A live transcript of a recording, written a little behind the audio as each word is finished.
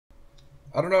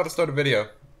I don't know how to start a video,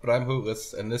 but I'm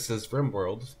Hootless, and this is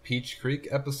RimWorld, Peach Creek,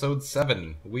 Episode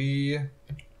 7. We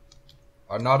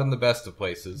are not in the best of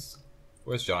places.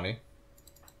 Where's Johnny?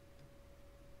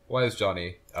 Why is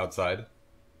Johnny outside?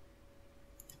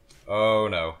 Oh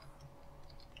no.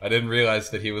 I didn't realize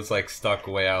that he was like stuck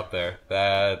way out there.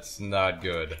 That's not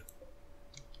good.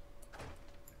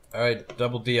 Alright,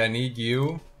 Double D, I need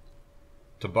you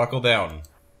to buckle down.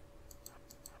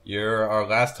 You're our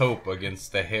last hope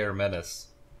against the Hair Menace.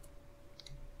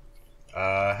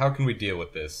 How can we deal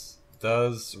with this?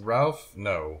 Does Ralph?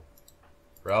 No.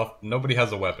 Ralph, nobody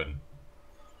has a weapon.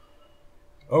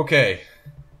 Okay.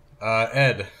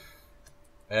 Ed.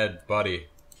 Ed, buddy.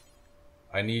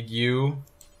 I need you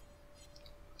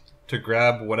to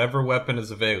grab whatever weapon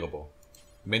is available.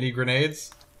 Mini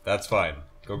grenades? That's fine.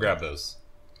 Go grab those.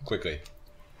 Quickly.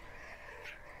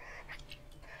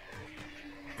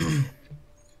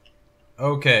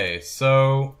 Okay,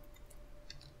 so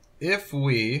if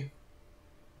we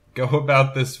go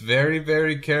about this very,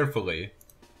 very carefully,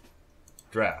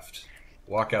 draft,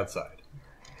 walk outside,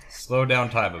 slow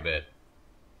down time a bit,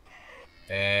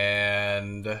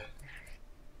 and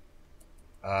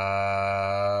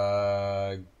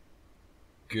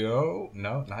go.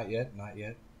 No, not yet, not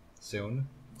yet. Soon.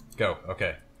 Go.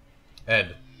 Okay.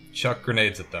 Ed, chuck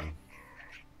grenades at them.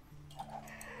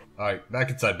 Alright, back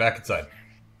inside, back inside.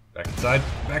 Back inside,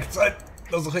 back inside!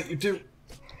 Those will hit you too!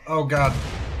 Oh god.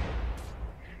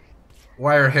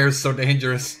 Why are hairs so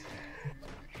dangerous?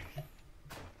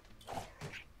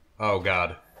 Oh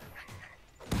god.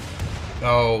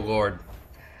 Oh lord.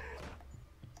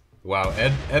 Wow,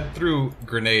 Ed threw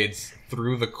grenades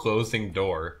through the closing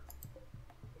door.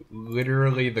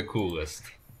 Literally the coolest.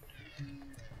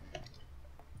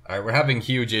 Alright, we're having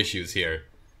huge issues here.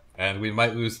 And we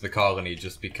might lose the colony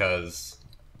just because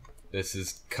this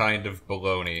is kind of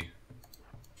baloney.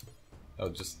 Oh,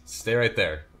 just stay right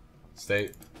there.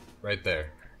 Stay right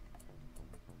there.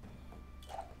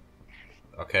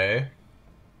 Okay.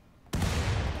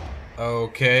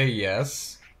 Okay,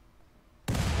 yes.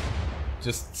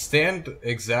 Just stand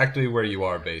exactly where you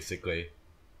are, basically.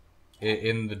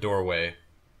 In the doorway.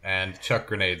 And chuck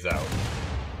grenades out.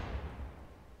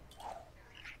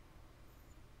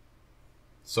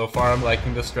 So far, I'm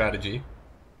liking the strategy.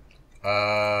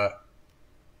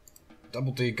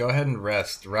 Double D, go ahead and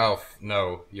rest. Ralph,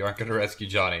 no, you aren't gonna rescue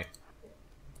Johnny.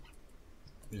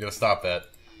 You're gonna stop that.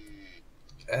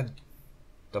 Ed,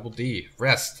 Double D,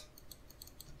 rest.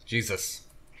 Jesus.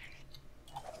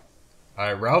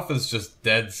 Alright, Ralph is just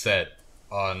dead set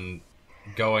on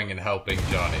going and helping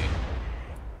Johnny.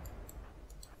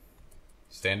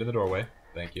 Stand in the doorway.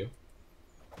 Thank you.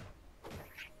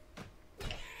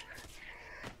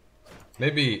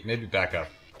 Maybe back up.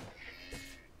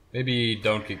 Maybe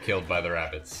don't get killed by the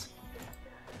rabbits.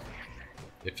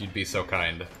 If you'd be so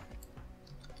kind.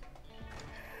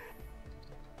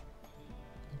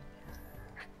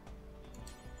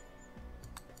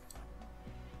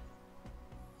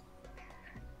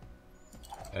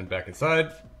 And back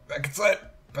inside. Back inside.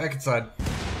 Back inside.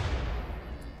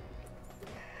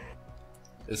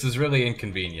 This is really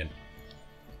inconvenient.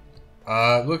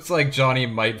 Looks like Johnny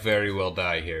might very well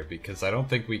die here, because I don't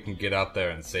think we can get out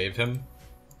there and save him,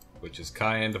 which is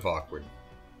kind of awkward.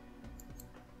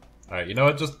 Alright, you know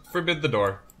what? Just forbid the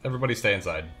door. Everybody stay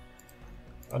inside.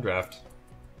 On draft.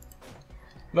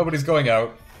 Nobody's going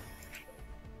out.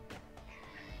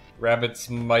 Rabbits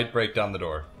might break down the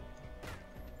door.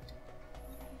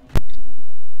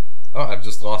 Oh, I've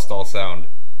just lost all sound.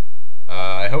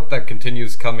 I hope that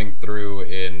continues coming through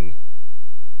in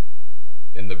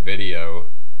the video.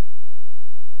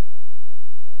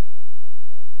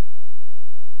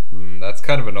 That's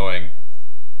kind of annoying.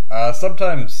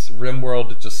 Sometimes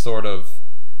RimWorld just sort of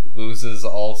loses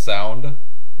all sound,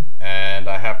 and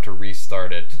I have to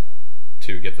restart it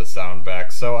to get the sound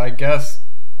back. So I guess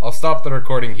I'll stop the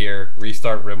recording here,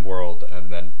 restart RimWorld,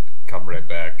 and then come right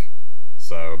back.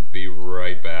 So be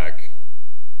right back.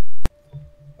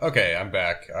 Okay, I'm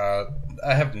back.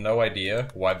 I have no idea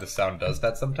why the sound does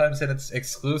that sometimes, and it's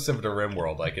exclusive to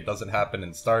RimWorld. Like, it doesn't happen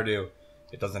in Stardew.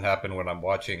 It doesn't happen when I'm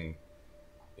watching,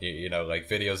 you know, like,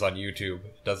 videos on YouTube.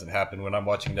 It doesn't happen when I'm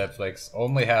watching Netflix.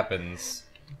 Only happens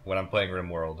when I'm playing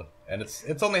RimWorld. And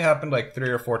it's only happened, like, 3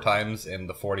 or 4 times in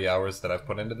the 40 hours that I've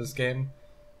put into this game.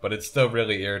 But it's still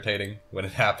really irritating when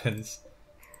it happens.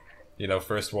 You know,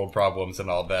 first world problems and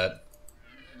all that.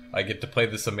 I get to play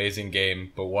this amazing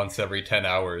game, but once every 10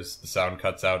 hours, the sound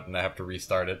cuts out and I have to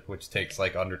restart it, which takes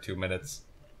like under 2 minutes.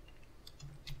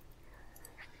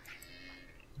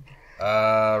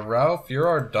 Ralph, you're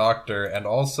our doctor, and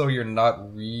also you're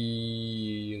not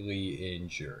really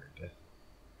injured.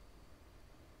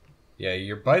 Yeah,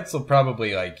 your bites will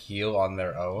probably, like, heal on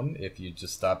their own if you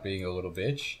just stop being a little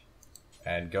bitch.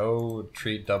 And go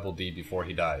treat Double D before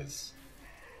he dies.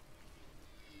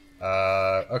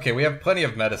 Okay, we have plenty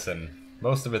of medicine.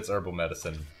 Most of it's herbal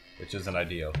medicine, which isn't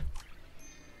ideal.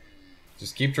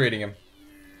 Just keep treating him.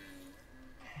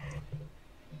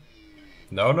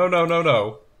 No, no, no, no,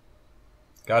 no.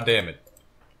 God damn it.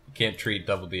 You can't treat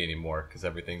Double D anymore, because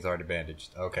everything's already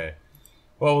bandaged. Okay.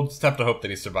 Well, we'll just have to hope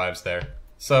that he survives there.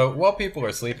 So, while people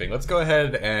are sleeping, let's go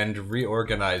ahead and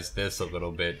reorganize this a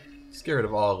little bit. Just get rid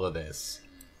of all of this.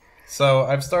 So,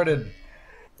 I've started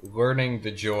learning the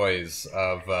joys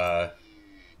of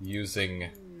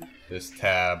using this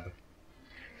tab.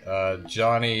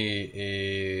 Johnny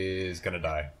is gonna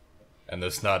die. And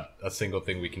there's not a single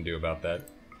thing we can do about that.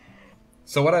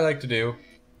 So what I like to do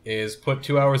is put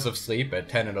 2 hours of sleep at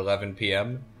 10 and 11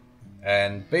 p.m.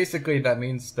 And basically that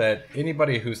means that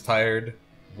anybody who's tired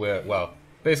will, well,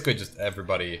 basically just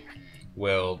everybody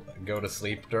will go to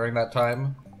sleep during that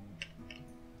time.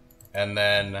 And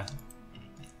then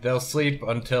they'll sleep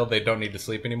until they don't need to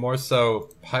sleep anymore.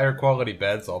 So higher quality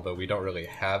beds, although we don't really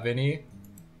have any,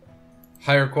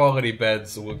 higher quality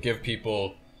beds will give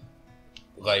people,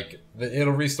 like,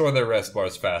 it'll restore their rest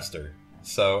bars faster.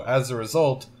 So as a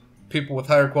result, people with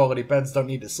higher quality beds don't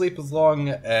need to sleep as long,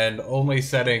 and only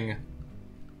setting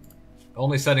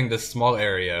this small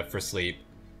area for sleep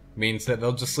means that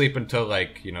they'll just sleep until,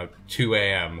 like, you know, 2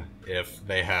 a.m. if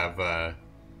they have a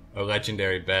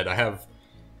legendary bed. I have,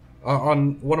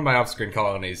 on one of my off-screen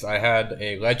colonies, I had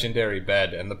a legendary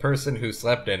bed, and the person who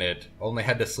slept in it only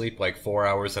had to sleep like 4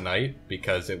 hours a night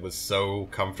because it was so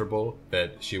comfortable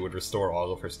that she would restore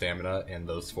all of her stamina in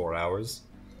those 4 hours.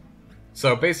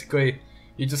 So basically,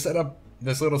 you just set up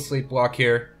this little sleep block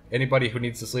here. Anybody who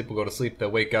needs to sleep will go to sleep.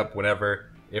 They'll wake up whenever.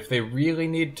 If they really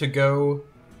need to go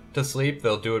to sleep,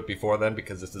 they'll do it before then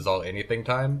because this is all anything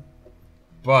time.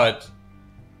 But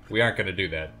we aren't going to do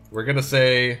that. We're going to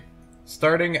say,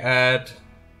 starting at...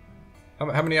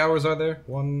 How many hours are there?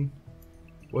 One...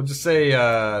 We'll just say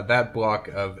that block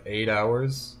of 8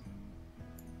 hours.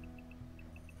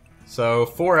 So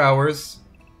 4 hours,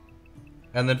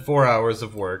 and then 4 hours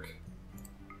of work.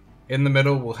 In the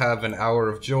middle, we'll have an hour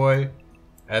of joy,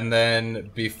 and then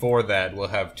before that, we'll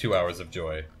have 2 hours of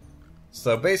joy.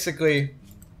 So basically,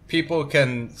 people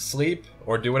can sleep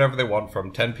or do whatever they want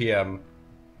from 10 p.m.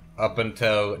 up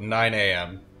until 9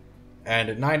 a.m. And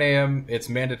at 9 a.m., it's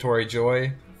mandatory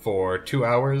joy for 2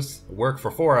 hours, work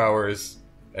for 4 hours,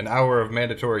 an hour of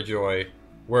mandatory joy,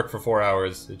 work for 4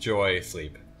 hours, joy,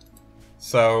 sleep.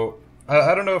 So,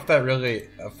 I don't know if that really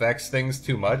affects things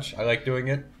too much. I like doing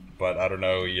it, but I don't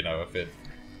know, you know, if it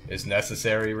is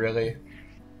necessary, really.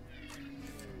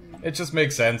 It just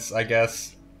makes sense, I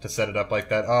guess, to set it up like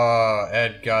that. Ah,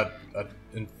 Ed got an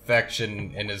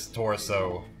infection in his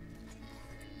torso.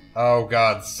 Oh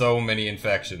god, so many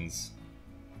infections.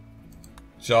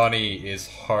 Johnny is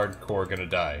hardcore gonna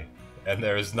die, and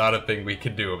there is not a thing we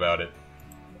can do about it.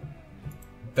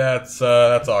 That's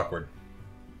awkward.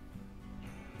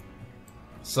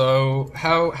 So,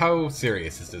 how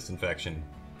serious is this infection?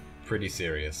 Pretty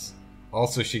serious.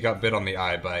 Also, she got bit on the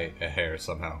eye by a hair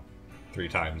somehow. 3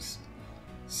 times.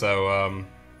 So,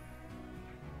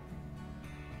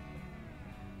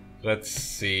 let's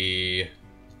see.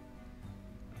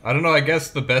 I don't know, I guess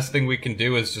the best thing we can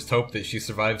do is just hope that she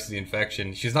survives the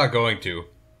infection. She's not going to,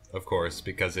 of course,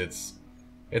 because it's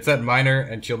at minor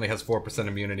and she only has 4%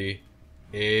 immunity.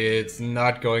 It's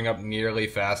not going up nearly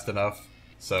fast enough,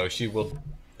 so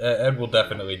Ed will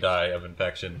definitely die of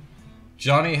infection.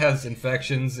 Johnny has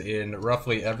infections in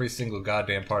roughly every single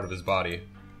goddamn part of his body.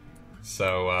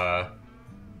 So,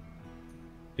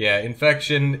 yeah,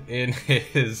 infection in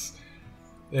his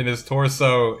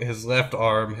torso, his left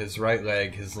arm, his right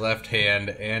leg, his left hand,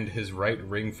 and his right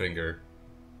ring finger.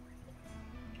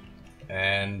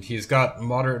 And he's got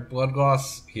moderate blood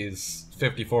loss. He's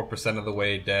 54% of the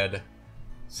way dead.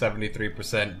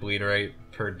 73% bleed rate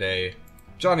per day.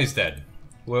 Johnny's dead.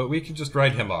 Well, we can just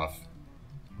write him off.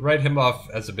 Write him off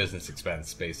as a business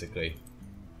expense, basically.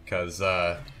 Because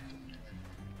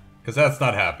that's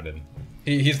not happening.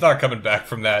 He's not coming back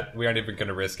from that. We aren't even going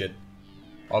to risk it.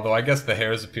 Although I guess the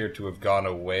hairs appear to have gone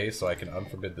away, so I can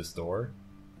unforbid this door.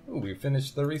 Ooh, we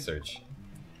finished the research.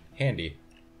 Handy.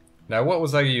 Now, what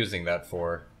was I using that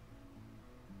for?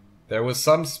 There was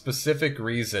some specific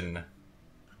reason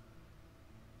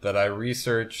that I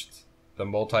researched the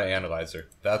multi-analyzer.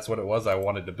 That's what it was. I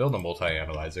wanted to build a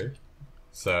multi-analyzer.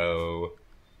 So,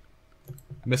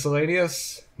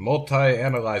 miscellaneous,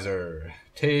 multi-analyzer.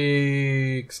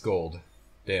 Takes gold.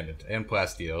 Damn it. And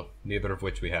plasteel, neither of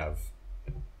which we have.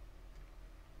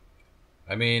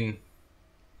 I mean,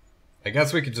 I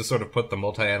guess we could just sort of put the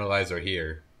multi-analyzer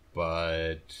here,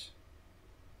 but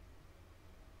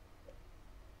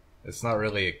it's not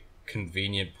really a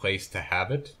convenient place to have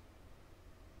it.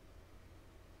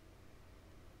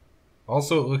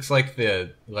 Also, it looks like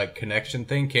the connection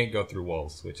thing can't go through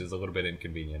walls, which is a little bit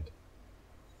inconvenient.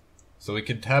 So we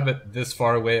could have it this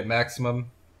far away at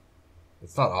maximum.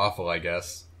 It's not awful, I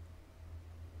guess.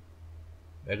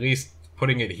 At least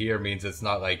putting it here means it's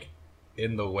not, like,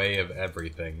 in the way of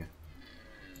everything.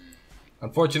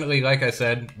 Unfortunately, like I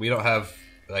said, we don't have,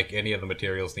 like, any of the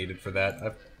materials needed for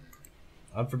that.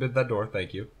 Unforbid that door,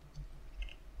 thank you.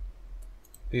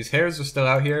 These hairs are still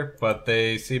out here, but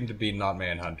they seem to be not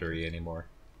manhunter-y anymore.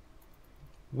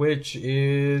 Which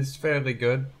is fairly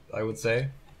good, I would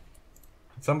say.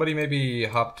 Somebody maybe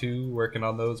hop to working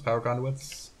on those power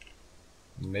conduits?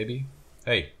 Maybe?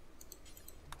 Hey.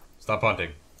 Stop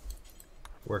hunting.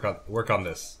 Work on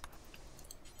this.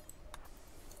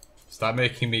 Stop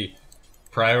making me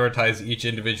prioritize each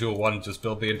individual one. Just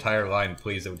build the entire line,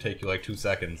 please. It would take you like 2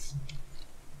 seconds.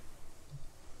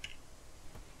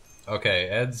 Okay,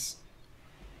 Ed's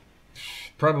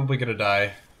probably gonna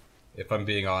die, if I'm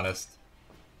being honest.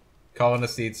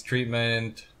 Colonist needs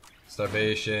treatment,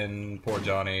 starvation, poor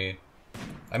Johnny.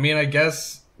 I mean, I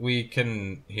guess we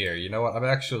can... Here, you know what? I'm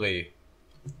actually...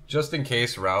 Just in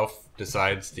case Ralph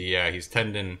decides to... Yeah, he's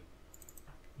tending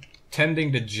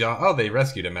to John... Oh, they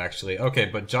rescued him, actually. Okay,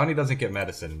 but Johnny doesn't get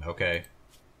medicine, okay?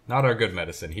 Not our good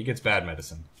medicine. He gets bad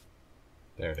medicine.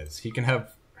 There it is. He can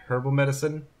have herbal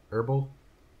medicine. Herbal.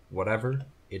 Whatever.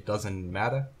 It doesn't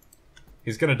matter.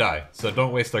 He's gonna die, so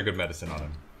don't waste our good medicine on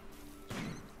him.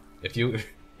 If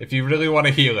you really want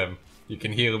to heal him, you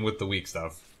can heal him with the weak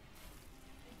stuff.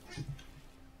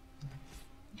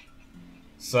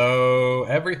 So,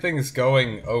 everything's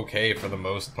going okay for the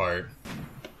most part.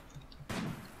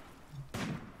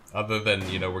 Other than,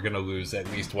 you know, we're gonna lose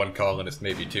at least one colonist,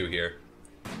 maybe two here.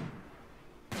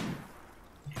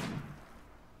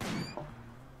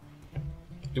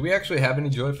 Do we actually have any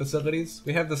joy facilities?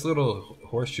 We have this little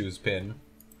horseshoes pin.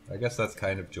 I guess that's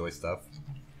kind of joy stuff.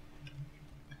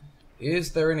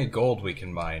 Is there any gold we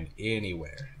can mine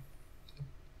anywhere?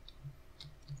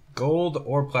 Gold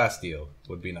or plasteel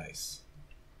would be nice.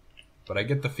 But I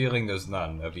get the feeling there's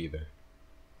none of either.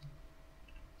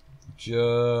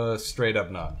 Just straight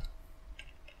up none.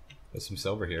 There's some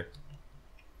silver here.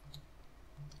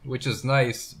 Which is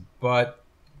nice, but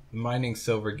mining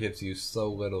silver gives you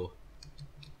so little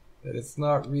that it's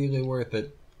not really worth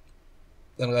it.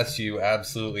 Unless you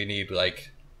absolutely need, like,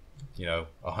 you know,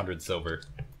 100 silver.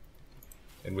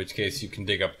 In which case you can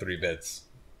dig up 3 bits.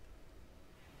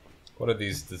 What are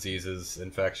these diseases,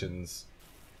 infections?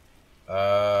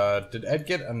 Did Ed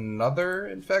get another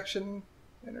infection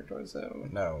in her torso?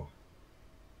 No.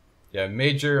 Yeah,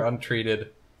 major,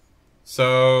 untreated.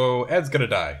 So, Ed's gonna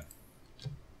die.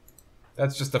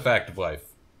 That's just a fact of life.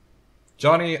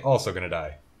 Johnny, also gonna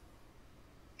die.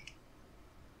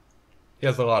 He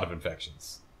has a lot of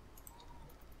infections.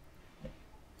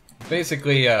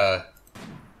 Basically,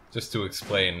 just to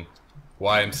explain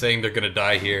why I'm saying they're gonna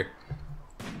die here.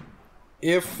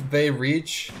 If they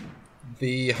reach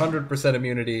the 100%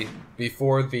 immunity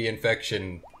before the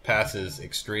infection passes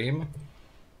extreme,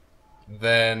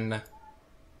 then...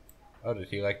 Oh, did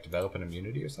he, like, develop an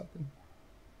immunity or something?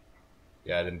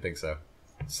 Yeah, I didn't think so.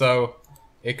 So,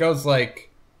 it goes, like,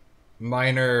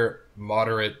 minor,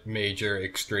 moderate, major,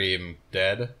 extreme,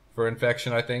 dead for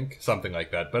infection, I think. Something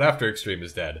like that. But after extreme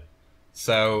is dead.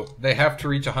 So, they have to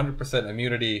reach 100%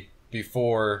 immunity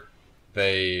before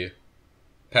they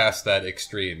pass that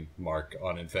extreme mark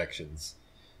on infections.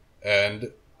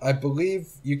 And I believe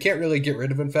you can't really get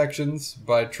rid of infections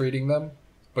by treating them,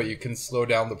 but you can slow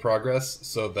down the progress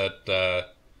so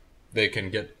that they can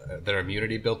get their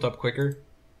immunity built up quicker.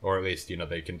 Or at least, you know,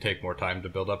 they can take more time to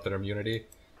build up their immunity.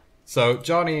 So,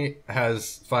 Johnny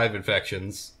has 5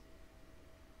 infections.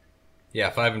 Yeah,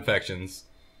 5 infections.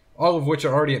 All of which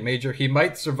are already at major. He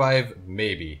might survive,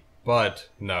 maybe. But,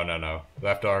 no.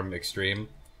 Left arm, extreme.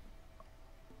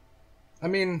 I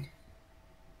mean...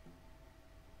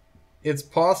 It's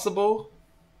possible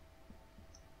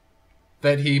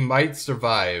that he might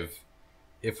survive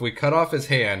if we cut off his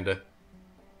hand,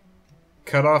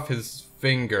 cut off his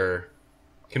finger.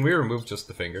 Can we remove just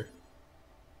the finger?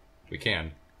 We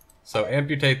can. So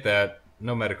amputate that.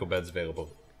 No medical beds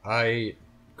available. I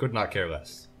could not care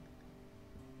less.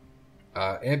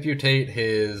 Amputate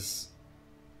his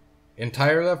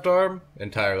entire left arm?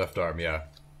 Entire left arm, yeah.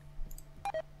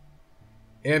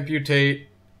 Amputate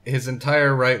his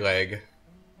entire right leg.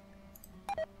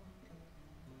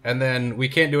 And then we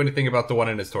can't do anything about the one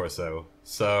in his torso.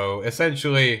 So,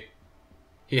 essentially,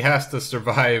 he has to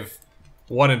survive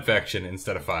 1 infection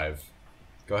instead of 5.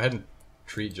 Go ahead and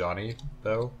treat Johnny,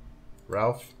 though.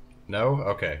 Ralph? No?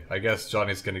 Okay, I guess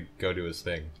Johnny's gonna go do his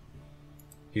thing.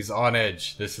 He's on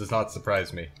edge. This does not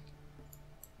surprise me.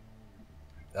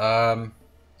 Yeah,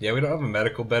 we don't have a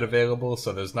medical bed available,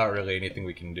 so there's not really anything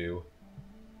we can do.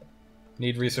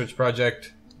 Need research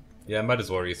project? Yeah, might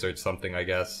as well research something, I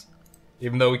guess.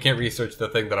 Even though we can't research the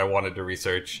thing that I wanted to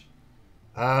research.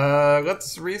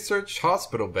 Let's research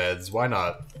hospital beds. Why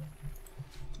not?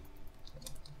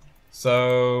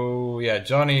 So, yeah,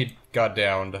 Johnny got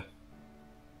downed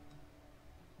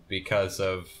because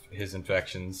of his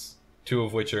infections. 2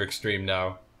 of which are extreme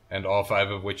now, and all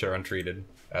 5 of which are untreated,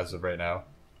 as of right now.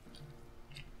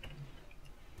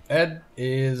 Ed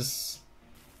is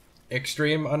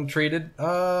extreme untreated.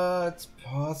 It's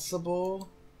possible.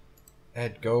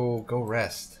 Ed, go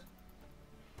rest.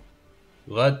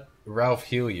 Let Ralph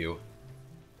heal you.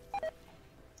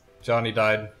 Johnny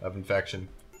died of infection.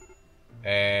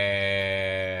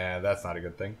 And that's not a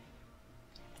good thing.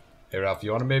 Hey Ralph,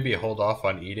 you want to maybe hold off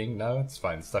on eating? No, it's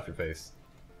fine. Stuff your face.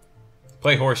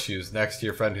 Play horseshoes next to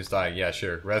your friend who's dying. Yeah,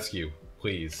 sure. Rescue,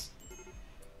 please.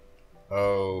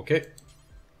 Okay.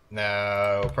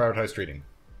 Now, prioritize treating.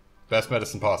 Best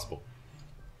medicine possible.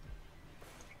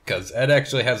 Because Ed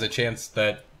actually has a chance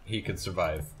that he could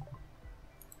survive.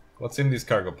 What's in these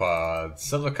cargo pods?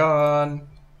 Silicon.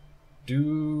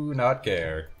 Do not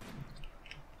care.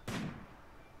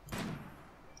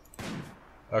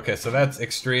 Okay, so that's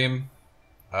extreme.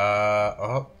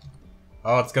 Oh,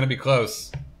 it's gonna be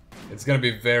close. It's gonna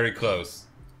be very close.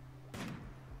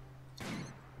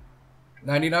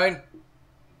 99?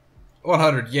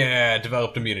 100, yeah,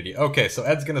 developed immunity. Okay, so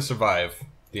Ed's gonna survive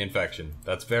the infection.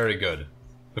 That's very good.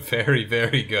 Very,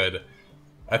 very good.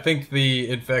 I think the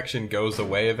infection goes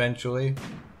away eventually,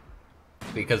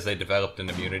 because they developed an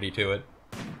immunity to it.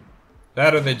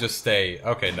 That or they just stay.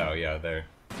 Okay, no, yeah, there.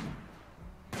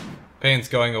 Pain's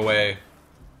going away.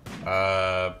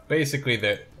 Basically,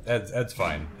 Ed's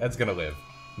fine. Ed's gonna live.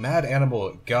 Mad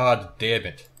animal, god damn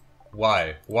it.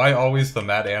 Why? Why always the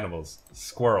mad animals?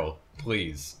 Squirrel,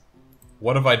 please.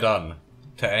 What have I done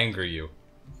to anger you?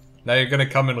 Now you're gonna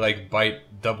come and, like,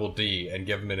 bite Double D and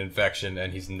give him an infection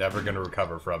and he's never gonna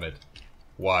recover from it.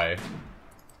 Why?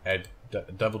 Ed,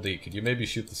 Double D, could you maybe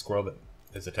shoot the squirrel that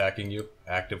is attacking you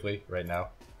actively right now?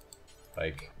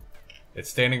 Like, it's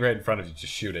standing right in front of you,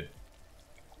 just shoot it.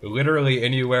 Literally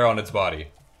anywhere on its body.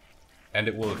 And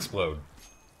it will explode.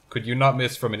 Could you not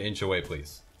miss from an inch away,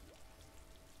 please?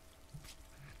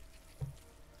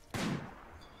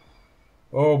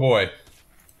 Oh boy.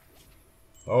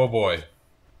 Oh boy.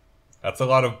 That's a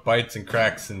lot of bites and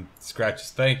cracks and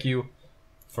scratches. Thank you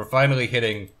for finally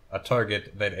hitting a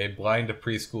target that a blind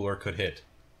preschooler could hit.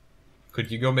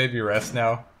 Could you go maybe rest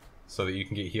now? So that you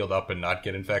can get healed up and not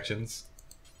get infections?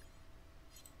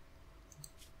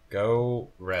 Go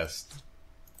rest.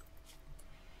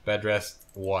 Bed rest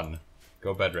 1.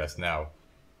 Go bed rest now.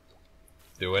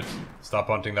 Do it. Stop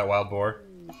hunting that wild boar.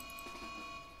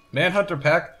 Manhunter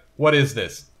pack? What is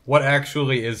this? What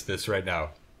actually is this right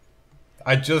now?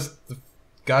 I just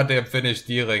goddamn finished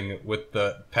dealing with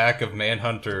the pack of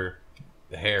Manhunter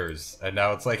hares. And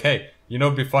now it's like, hey, you know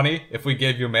what'd be funny? If we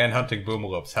gave you manhunting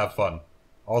boomalopes, have fun.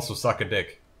 Also suck a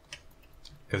dick.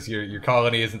 Because your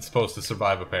colony isn't supposed to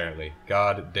survive, apparently.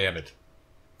 God damn it.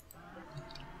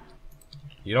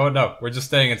 You know what? No, we're just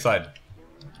staying inside.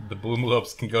 The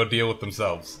boomalopes can go deal with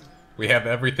themselves. We have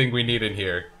everything we need in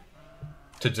here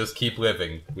to just keep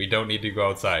living. We don't need to go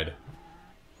outside.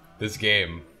 This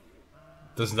game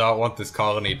does not want this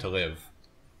colony to live.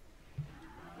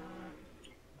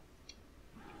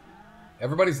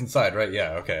 Everybody's inside, right?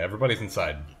 Yeah, okay, everybody's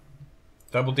inside.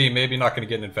 Double D maybe not going to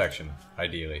get an infection,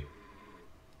 ideally.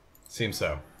 Seems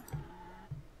so.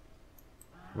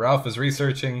 Ralph is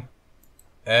researching.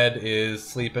 Ed is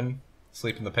sleeping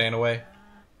the pain away.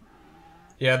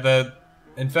 Yeah, the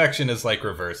infection is like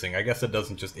reversing. I guess it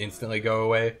doesn't just instantly go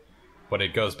away, but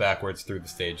it goes backwards through the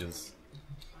stages.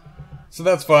 So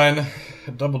that's fine.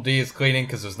 Double D is cleaning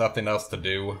because there's nothing else to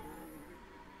do.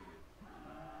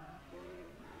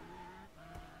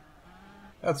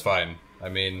 That's fine. I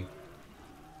mean,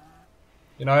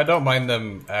 you know, I don't mind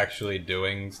them actually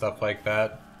doing stuff like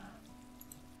that.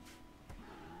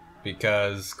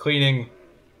 Because cleaning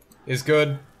is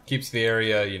good, keeps the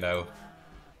area, you know,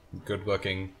 good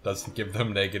looking, doesn't give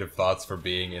them negative thoughts for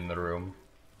being in the room.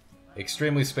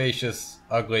 Extremely spacious,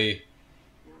 ugly,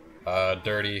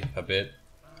 dirty a bit.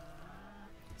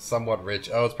 Somewhat rich.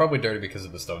 Oh, it's probably dirty because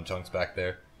of the stone chunks back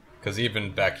there. Because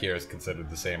even back here is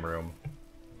considered the same room.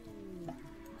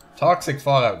 Toxic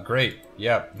fallout, great.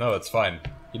 Yeah, no, it's fine.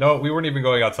 You know, we weren't even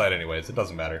going outside anyways. It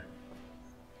doesn't matter.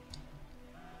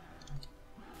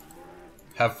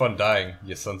 Have fun dying,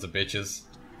 you sons of bitches.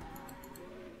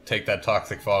 Take that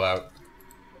toxic fallout.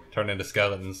 Turn into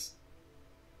skeletons.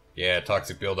 Yeah,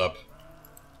 toxic buildup.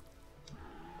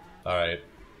 Alright.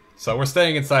 So we're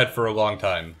staying inside for a long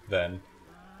time, then,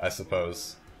 I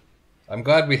suppose. I'm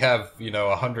glad we have, you know,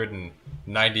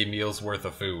 190 meals worth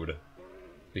of food.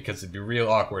 Because it'd be real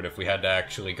awkward if we had to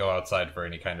actually go outside for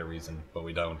any kind of reason, but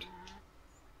we don't.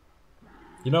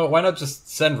 You know, why not just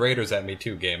send raiders at me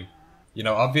too, game? You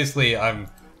know, obviously I'm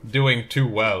doing too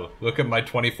well. Look at my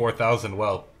 24,000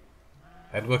 wealth.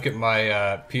 And look at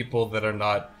my people that are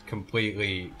not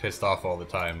completely pissed off all the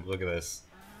time. Look at this.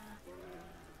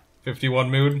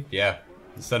 51 mood? Yeah.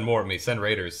 Send more at me. Send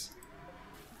raiders.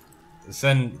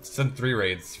 Send 3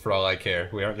 raids for all I care.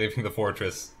 We aren't leaving the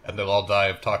fortress, and they'll all die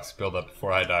of toxic buildup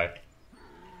before I die.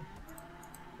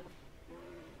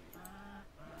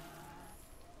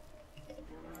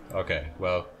 Okay,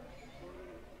 well,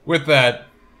 with that,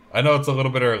 I know it's a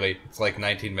little bit early. It's like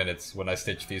 19 minutes when I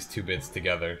stitched these 2 bits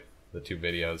together, the 2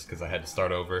 videos, because I had to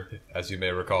start over, as you may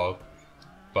recall.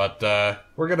 But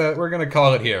we're gonna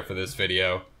call it here for this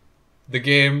video. The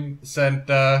game sent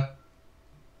a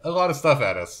lot of stuff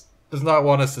at us. Does not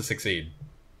want us to succeed.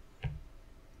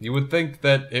 You would think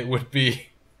that it would be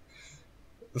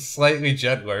slightly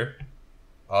gentler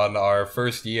on our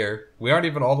first year. We aren't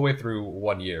even all the way through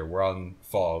 1 year. We're on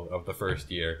fall of the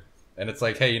first year. And it's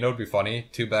like, hey, you know what'd be funny?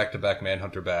 2 back-to-back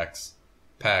Manhunter packs,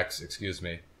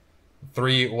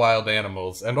 3 wild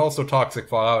animals, and also toxic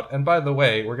fallout. And by the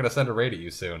way, we're gonna send a raid at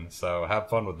you soon, so have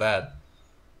fun with that.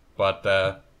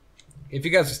 But, if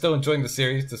you guys are still enjoying the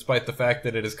series, despite the fact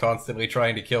that it is constantly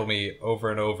trying to kill me over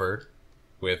and over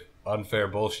with unfair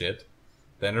bullshit,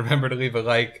 then remember to leave a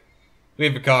like,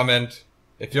 leave a comment.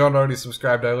 If you aren't already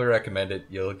subscribed, I highly recommend it.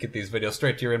 You'll get these videos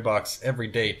straight to your inbox every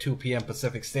day, 2 p.m.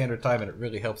 Pacific Standard Time, and it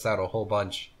really helps out a whole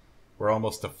bunch. We're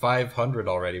almost to 500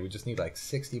 already. We just need like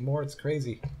 60 more. It's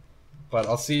crazy. But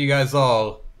I'll see you guys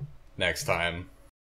all next time.